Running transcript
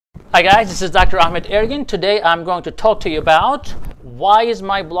Hi guys, this is Dr. Ergin. Today I'm going to talk to you about why is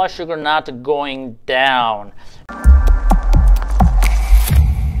my blood sugar not going down.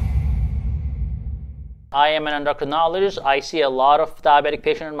 I am an endocrinologist. I see a lot of diabetic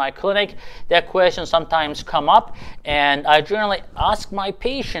patients in my clinic. That questions sometimes come up, and I generally ask my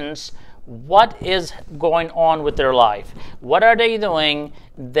patients what is going on with their life. What are they doing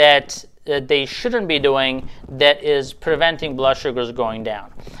that they shouldn't be doing that is preventing blood sugars going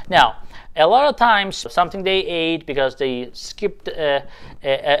down? Now, a lot of times something they ate because they skipped a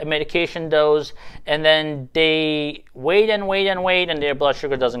medication dose, and then they wait and their blood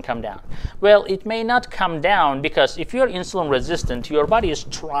sugar doesn't come down. Well, it may not come down because if you're insulin resistant, your body is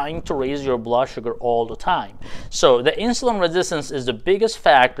trying to raise your blood sugar all the time. So the insulin resistance is the biggest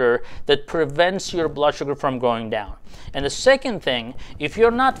factor that prevents your blood sugar from going down. And the second thing, if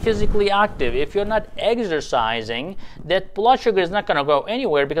you're not physically active, if you're not exercising, that blood sugar is not going to go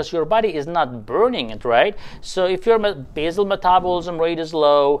anywhere because your body is not burning it, right? So if your basal metabolism rate is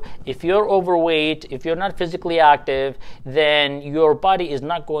low, if you're overweight, if you're not physically active, then your body is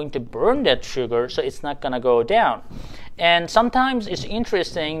not going to burn that sugar, so it's not going to go down. And sometimes it's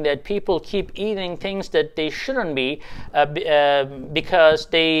interesting that people keep eating things that they shouldn't be because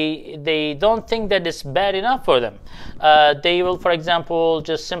they don't think that it's bad enough for them. They will, for example,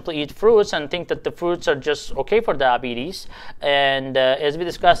 just simply eat fruits and think that the fruits are just okay for diabetes. And as we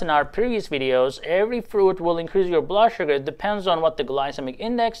discussed in our previous videos, every fruit will increase your blood sugar. It depends on what the glycemic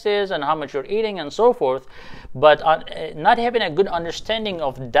index is and how much you're eating and so forth. But not having a good understanding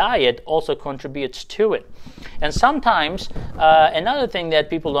of diet also contributes to it. And sometimes another thing that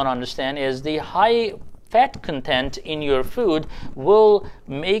people don't understand is the high fat content in your food will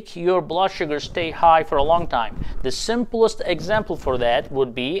make your blood sugar stay high for a long time. The simplest example for that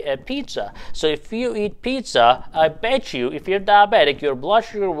would be a pizza. So if you eat pizza, I bet you, if you're diabetic, your blood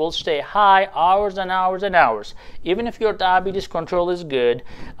sugar will stay high hours and hours and hours. Even if your diabetes control is good,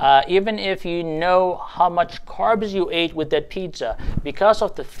 even if you know how much carbs you ate with that pizza, because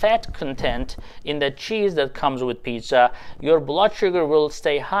of the fat content in the cheese that comes with pizza, your blood sugar will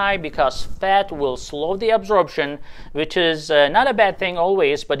stay high because fat will slow the absorption, which is not a bad thing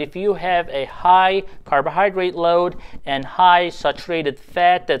always, but if you have a high carbohydrate load and high saturated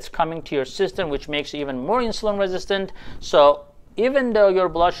fat that's coming to your system, which makes you even more insulin resistant. So even though your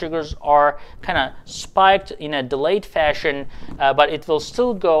blood sugars are kind of spiked in a delayed fashion, but it will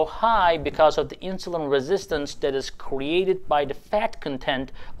still go high because of the insulin resistance that is created by the fat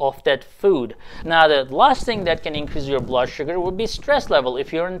content of that food. Now, the last thing that can increase your blood sugar would be stress level.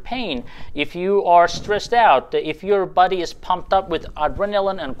 If you're in pain, if you are stressed out, if your body is pumped up with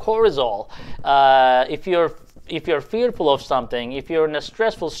adrenaline and cortisol, if you're fearful of something, if you're in a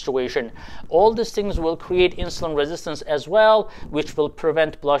stressful situation, all these things will create insulin resistance as well, which will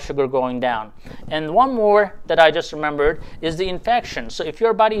prevent blood sugar going down. And one more that I just remembered is the infection. So if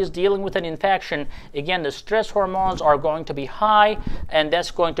your body is dealing with an infection, again, the stress hormones are going to be high, and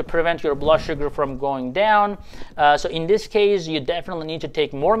that's going to prevent your blood sugar from going down. So in this case, you definitely need to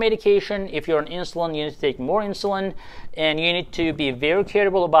take more medication. If you're on insulin, you need to take more insulin, and you need to be very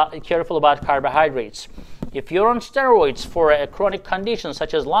careful about carbohydrates. If you're on steroids for a chronic condition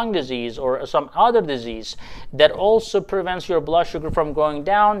such as lung disease or some other disease, that also prevents your blood sugar from going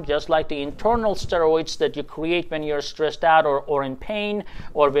down, just like the internal steroids that you create when you're stressed out or in pain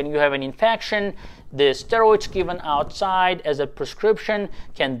or when you have an infection. The steroids given outside as a prescription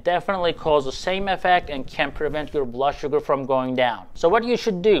can definitely cause the same effect and can prevent your blood sugar from going down. So what you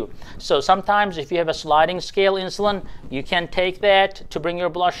should do, so sometimes if you have a sliding scale insulin, you can take that to bring your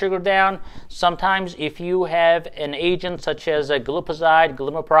blood sugar down. Sometimes if you have an agent such as a glipizide,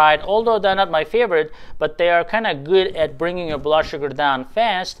 glimepiride, although they're not my favorite, but they are kind of good at bringing your blood sugar down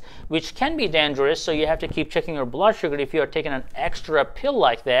fast, which can be dangerous, so you have to keep checking your blood sugar if you are taking an extra pill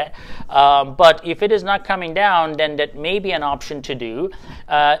like that. But if it is not coming down, then that may be an option to do.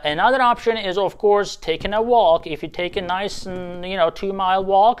 Another option is, of course, taking a walk. If you take a nice 2-mile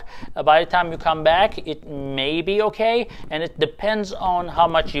walk, by the time you come back, it may be okay, and it depends on how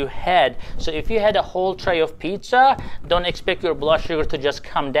much you had. So if you had a whole tray of pizza, don't expect your blood sugar to just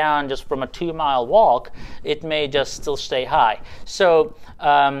come down just from a 2-mile walk. It may just still stay high. So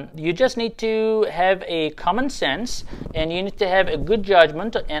you just need to have a common sense, and you need to have a good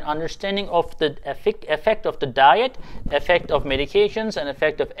judgment and understanding of the effect of the diet, effect of medications, and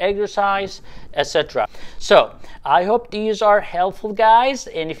effect of exercise, etc. So I hope these are helpful, guys,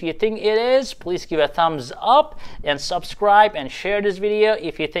 and if you think it is, please give a thumbs up and subscribe and share this video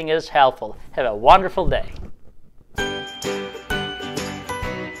if you think it is helpful. Have a wonderful day.